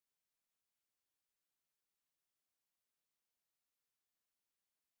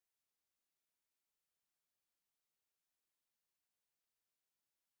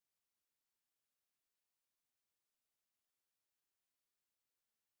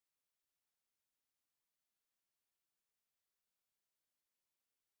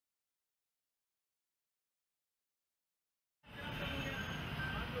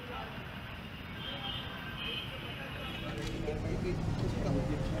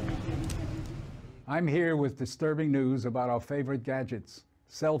I'm here with disturbing news about our favorite gadgets,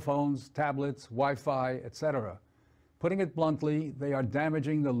 cell phones, tablets, Wi-Fi, etc. Putting it bluntly, they are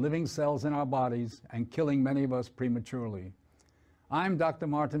damaging the living cells in our bodies and killing many of us prematurely. I'm Dr.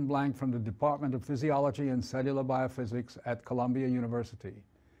 Martin Blank from the Department of Physiology and Cellular Biophysics at Columbia University.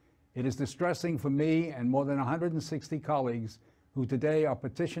 It is distressing for me and more than 160 colleagues who today are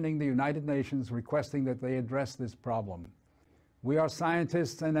petitioning the United Nations requesting that they address this problem. We are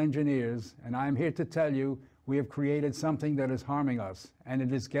scientists and engineers, and I am here to tell you we have created something that is harming us, and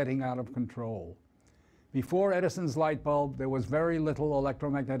it is getting out of control. Before Edison's light bulb, there was very little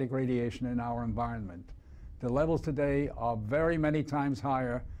electromagnetic radiation in our environment. The levels today are very many times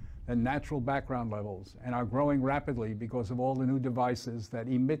higher than natural background levels and are growing rapidly because of all the new devices that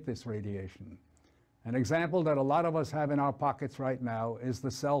emit this radiation. An example that a lot of us have in our pockets right now is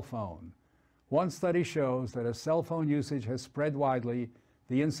the cell phone. One study shows that as cell phone usage has spread widely,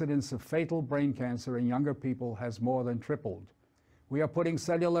 the incidence of fatal brain cancer in younger people has more than tripled. We are putting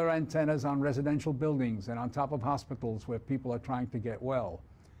cellular antennas on residential buildings and on top of hospitals where people are trying to get well.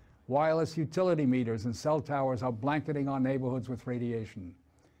 Wireless utility meters and cell towers are blanketing our neighborhoods with radiation.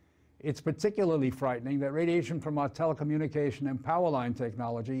 It's particularly frightening that radiation from our telecommunication and power line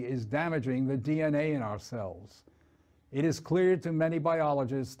technology is damaging the DNA in our cells. It is clear to many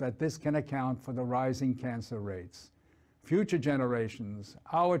biologists that this can account for the rising cancer rates. Future generations,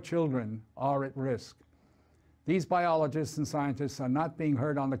 our children, are at risk. These biologists and scientists are not being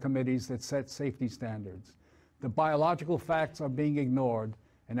heard on the committees that set safety standards. The biological facts are being ignored,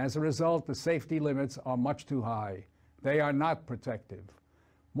 and as a result, the safety limits are much too high. They are not protective.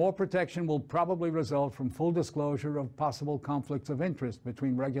 More protection will probably result from full disclosure of possible conflicts of interest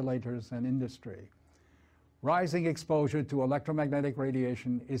between regulators and industry. Rising exposure to electromagnetic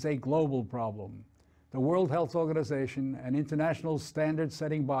radiation is a global problem. The World Health Organization and international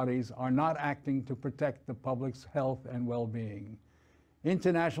standard-setting bodies are not acting to protect the public's health and well-being.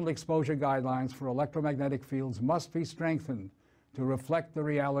 International exposure guidelines for electromagnetic fields must be strengthened to reflect the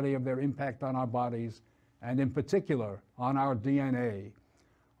reality of their impact on our bodies, and in particular, on our DNA.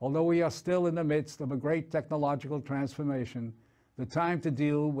 Although we are still in the midst of a great technological transformation, the time to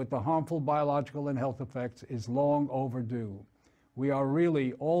deal with the harmful biological and health effects is long overdue. We are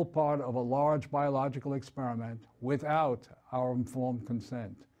really all part of a large biological experiment without our informed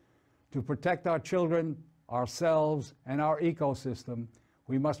consent. To protect our children, ourselves, and our ecosystem,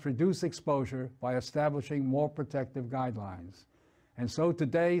 we must reduce exposure by establishing more protective guidelines. And so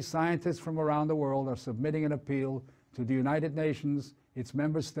today, scientists from around the world are submitting an appeal to the United Nations, its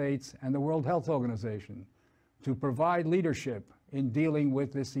member states, and the World Health Organization to provide leadership in dealing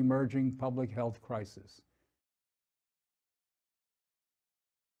with this emerging public health crisis.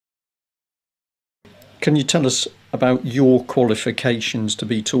 Can you tell us about your qualifications to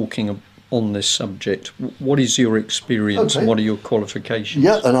be talking on this subject? What is your experience and what are your qualifications?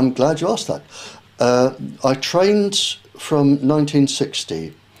 Yeah, and I'm glad you asked that. I trained from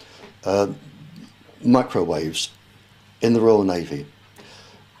 1960 microwaves in the Royal Navy,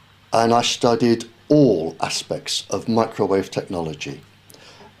 and I studied all aspects of microwave technology.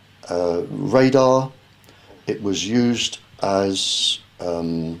 Radar, it was used as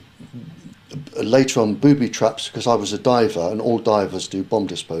later on booby traps, because I was a diver and all divers do bomb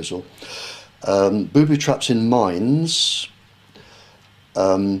disposal. Booby traps in mines.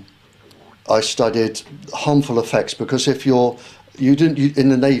 I studied harmful effects, because if you in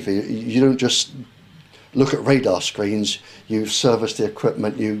the Navy, you don't just look at radar screens, you service the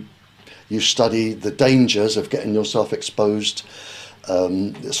equipment, you study the dangers of getting yourself exposed.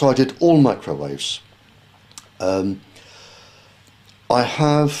 So I did all microwaves. I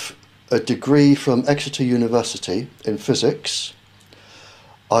have a degree from Exeter University in physics.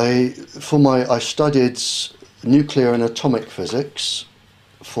 I studied nuclear and atomic physics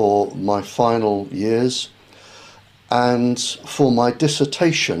for my final years, and for my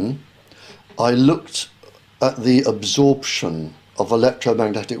dissertation I looked at the absorption of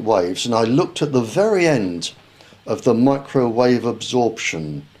electromagnetic waves, and I looked at the very end of the microwave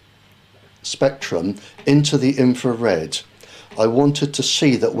absorption spectrum into the infrared. I wanted to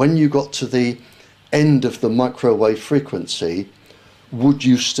see that when you got to the end of the microwave frequency, would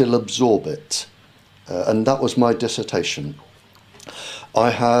you still absorb it? And that was my dissertation.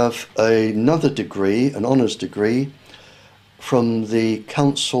 I have another degree, an honours degree, from the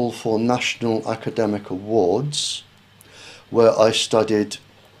Council for National Academic Awards, where I studied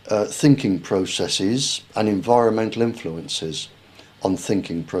thinking processes and environmental influences on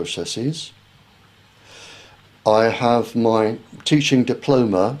thinking processes. I have my teaching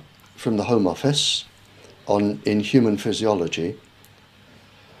diploma from the Home Office in human physiology.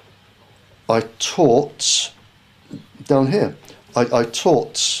 I taught down here. I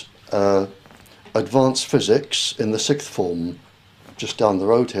taught advanced physics in the sixth form, just down the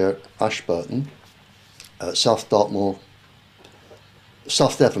road here at Ashburton, South Devon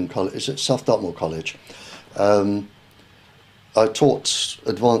College. Is it South Dartmoor College? I taught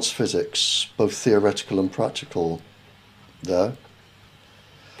advanced physics, both theoretical and practical, there.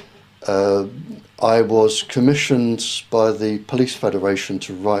 I was commissioned by the Police Federation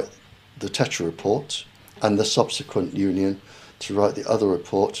to write the Tetra report, and the subsequent union to write the other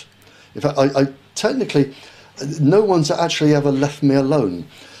report. In fact, I technically, no one's actually ever left me alone.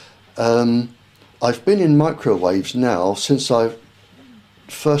 I've been in microwaves now since I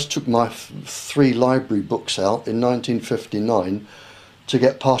first took my 3 library books out in 1959 to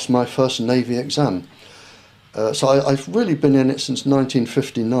get past my first Navy exam. So I've really been in it since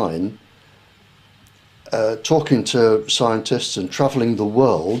 1959, talking to scientists and travelling the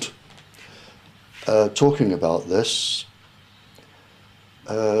world, talking about this.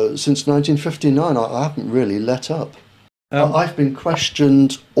 Since 1959, I haven't really let up. I've been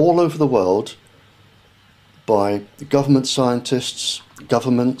questioned all over the world by government scientists,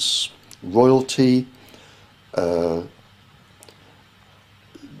 governments, royalty, right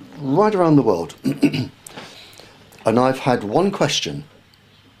around the world. And I've had one question,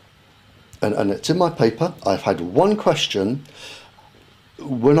 and it's in my paper. I've had one question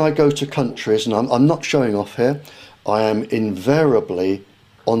when I go to countries, and I'm not showing off here, I am invariably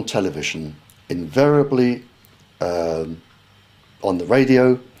on television, invariably on the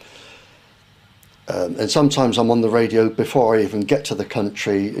radio, and sometimes I'm on the radio before I even get to the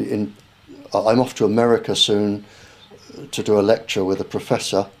country. I'm off to America soon to do a lecture with a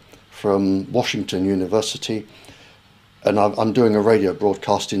professor from Washington University, and I'm doing a radio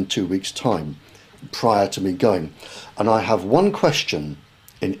broadcast in 2 weeks' time prior to me going. And I have one question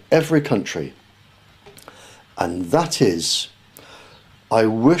in every country, and that is, I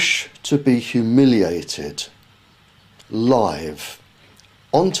wish to be humiliated live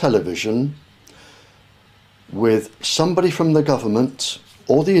on television with somebody from the government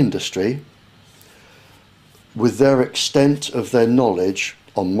or the industry with their extent of their knowledge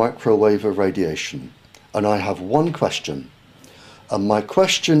on microwave irradiation. And I have one question, and my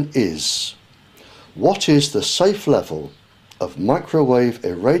question is, what is the safe level of microwave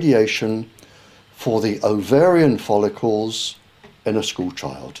irradiation for the ovarian follicles in a school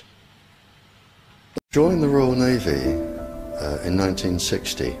child? Joined the Royal Navy in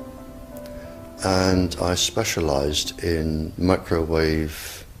 1960, and I specialised in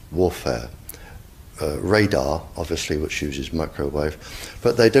microwave warfare. Radar, obviously, which uses microwave,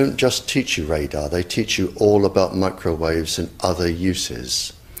 but they don't just teach you radar, they teach you all about microwaves and other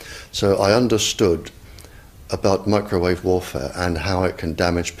uses. So I understood about microwave warfare and how it can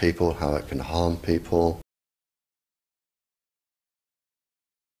damage people, how it can harm people.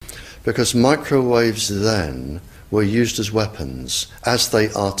 Because microwaves then were used as weapons, as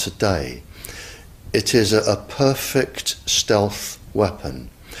they are today. It is a perfect stealth weapon.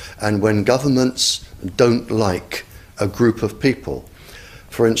 And when governments don't like a group of people,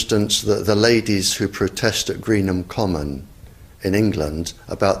 for instance, the ladies who protest at Greenham Common in England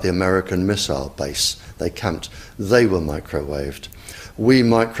about the American missile base they camped, they were microwaved. We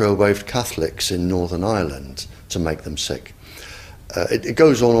microwaved Catholics in Northern Ireland to make them sick. It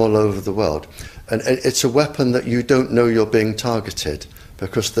goes on all over the world. And it's a weapon that you don't know you're being targeted,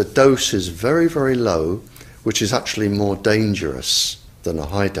 because the dose is very, very low, which is actually more dangerous than a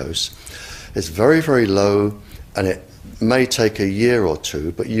high dose. It's very, very low, and it may take a year or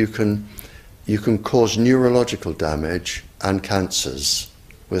two, but you can cause neurological damage and cancers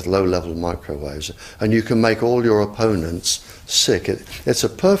with low-level microwaves, and you can make all your opponents sick. It's a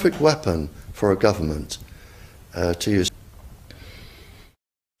perfect weapon for a government to use.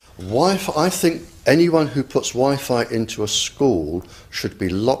 Wi-Fi, I think anyone who puts Wi-Fi into a school should be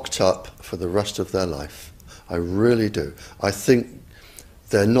locked up for the rest of their life. I really do. I think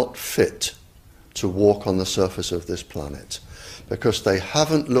they're not fit to walk on the surface of this planet, because they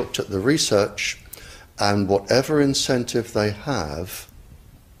haven't looked at the research, and whatever incentive they have,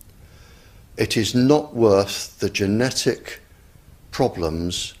 it is not worth the genetic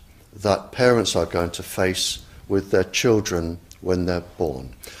problems that parents are going to face with their children when they're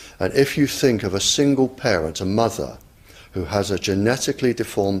born. And if you think of a single parent, a mother, who has a genetically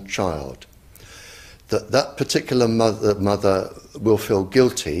deformed child, that particular mother will feel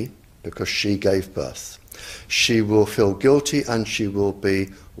guilty because she gave birth. She will feel guilty, and she will be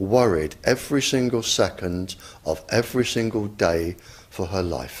worried every single second of every single day for her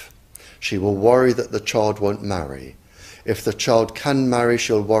life. She will worry that the child won't marry. If the child can marry,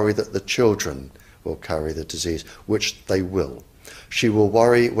 she'll worry that the children will carry the disease, which they will. She will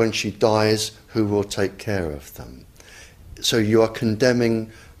worry when she dies who will take care of them. So you are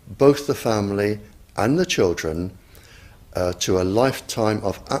condemning both the family and the children to a lifetime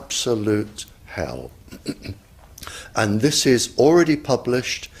of absolute hell. And this is already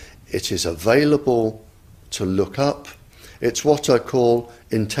published. It is available to look up. It's what I call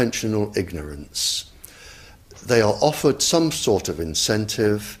intentional ignorance. They are offered some sort of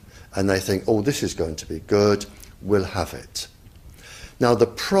incentive and they think, oh, this is going to be good, we'll have it. Now the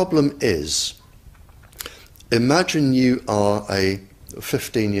problem is, imagine you are a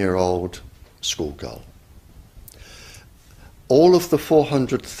 15-year-old schoolgirl. All of the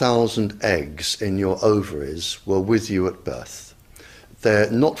 400,000 eggs in your ovaries were with you at birth.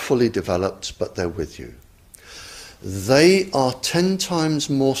 They're not fully developed, but they're with you. They are 10 times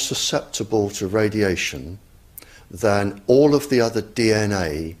more susceptible to radiation than all of the other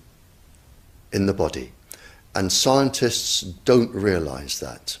DNA in the body. And scientists don't realize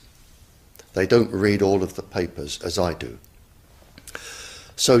that. They don't read all of the papers as I do.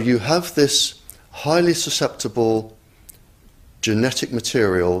 So you have this highly susceptible genetic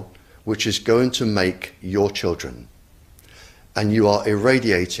material which is going to make your children. And you are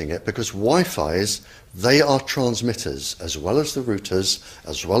irradiating it because Wi-Fi's, they are transmitters as well as the routers,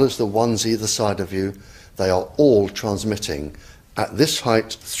 as well as the ones either side of you. They are all transmitting at this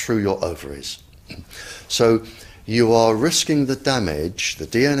height through your ovaries. So you are risking the damage, the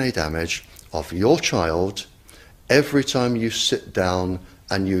DNA damage of your child every time you sit down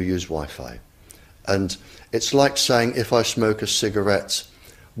and you use Wi-Fi. And it's like saying, if I smoke a cigarette,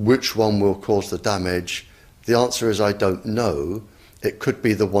 which one will cause the damage? The answer is I don't know. It could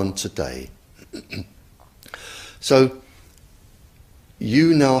be the one today. So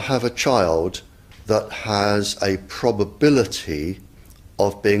you now have a child that has a probability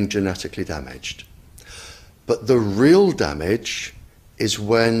of being genetically damaged. But the real damage is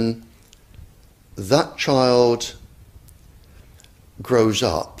when that child grows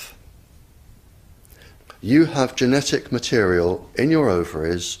up. You have genetic material in your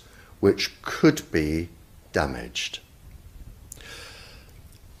ovaries which could be damaged.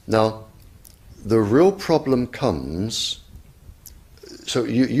 Now, the real problem comes, so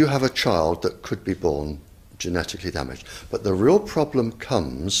you have a child that could be born genetically damaged, but the real problem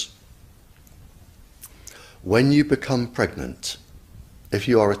comes when you become pregnant. If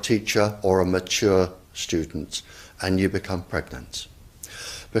you are a teacher or a mature student and you become pregnant,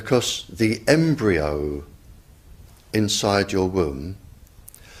 because the embryo inside your womb,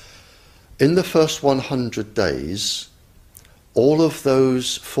 in the first 100 days, all of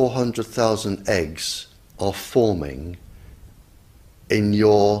those 400,000 eggs are forming in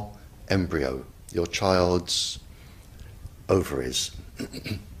your embryo, your child's ovaries.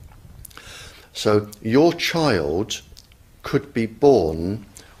 So your child could be born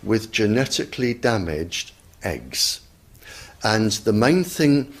with genetically damaged eggs. And the main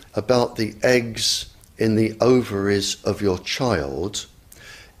thing about the eggs in the ovaries of your child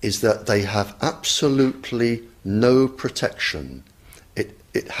is that they have absolutely no protection.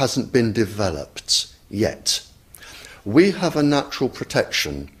 It hasn't been developed yet. We have a natural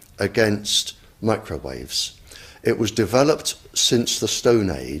protection against microwaves. It was developed since the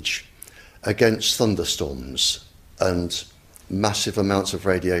Stone Age against thunderstorms and massive amounts of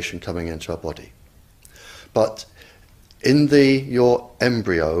radiation coming into our body. But in your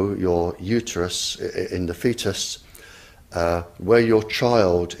embryo, your uterus, in the fetus, where your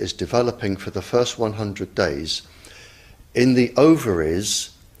child is developing for the first 100 days, in the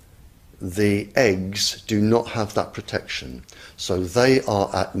ovaries, the eggs do not have that protection. So they are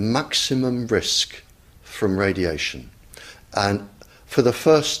at maximum risk from radiation. And for the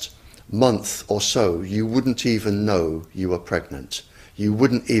first month or so, you wouldn't even know you were pregnant. You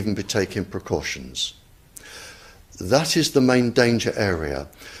wouldn't even be taking precautions. That is the main danger area.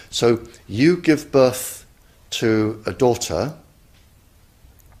 So you give birth to a daughter,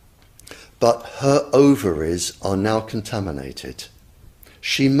 but her ovaries are now contaminated.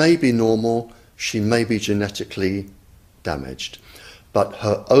 She may be normal, she may be genetically damaged, but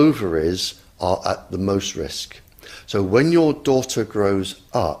her ovaries are at the most risk. So when your daughter grows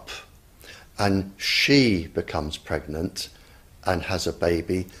up and she becomes pregnant and has a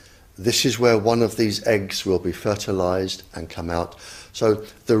baby, this is where one of these eggs will be fertilized and come out. So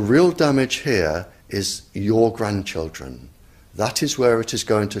the real damage here is your grandchildren. That is where it is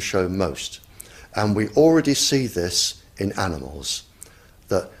going to show most. And we already see this in animals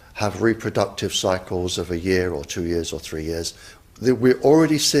that have reproductive cycles of a year or 2 years or 3 years. We're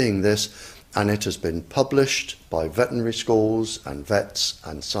already seeing this and it has been published by veterinary schools and vets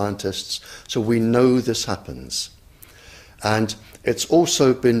and scientists, so we know this happens. And it's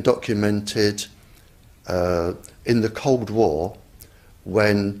also been documented in the Cold War,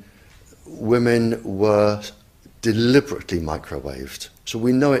 when women were deliberately microwaved. So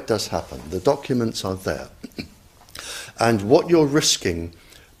we know it does happen. The documents are there. And what you're risking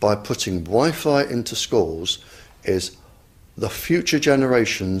by putting Wi-Fi into schools is the future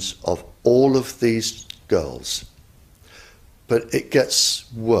generations of all of these girls. But it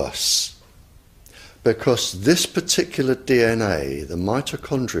gets worse, because this particular DNA, the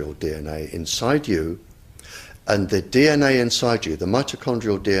mitochondrial DNA inside you, and the DNA inside you, the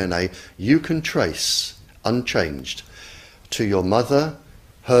mitochondrial DNA, you can trace unchanged to your mother,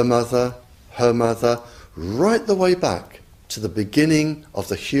 her mother, her mother, right the way back to the beginning of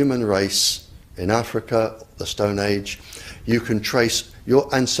the human race in Africa, the Stone Age. You can trace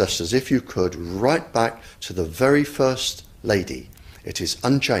your ancestors, if you could, right back to the very first lady. It is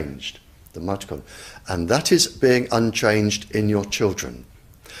unchanged, the mitochondria. And that is being unchanged in your children,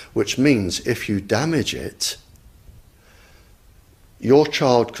 which means if you damage it, your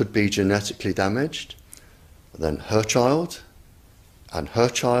child could be genetically damaged, then her child, and her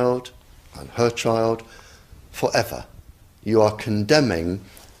child, and her child, forever. You are condemning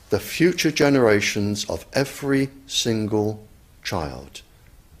the future generations of every single child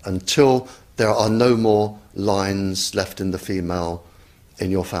until there are no more lines left in the female in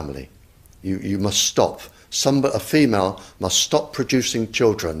your family. You must stop. A female must stop producing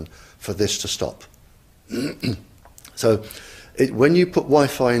children for this to stop. So when you put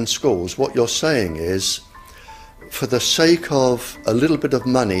Wi-Fi in schools, what you're saying is, for the sake of a little bit of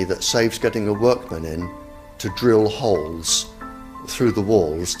money that saves getting a workman in to drill holes through the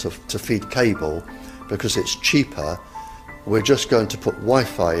walls to feed cable, because it's cheaper, we're just going to put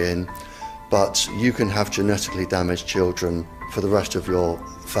Wi-Fi in, but you can have genetically damaged children for the rest of your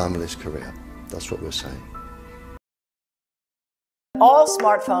family's career. That's what we're saying. All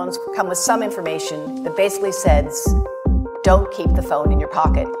smartphones come with some information that basically says, don't keep the phone in your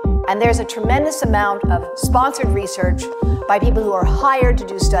pocket. And there's a tremendous amount of sponsored research by people who are hired to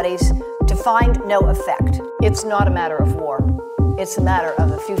do studies to find no effect. It's not a matter of war. It's a matter of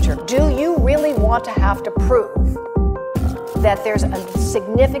the future. Do you really want to have to prove that there's a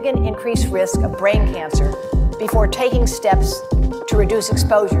significant increased risk of brain cancer before taking steps to reduce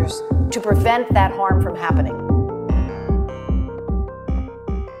exposures to prevent that harm from happening?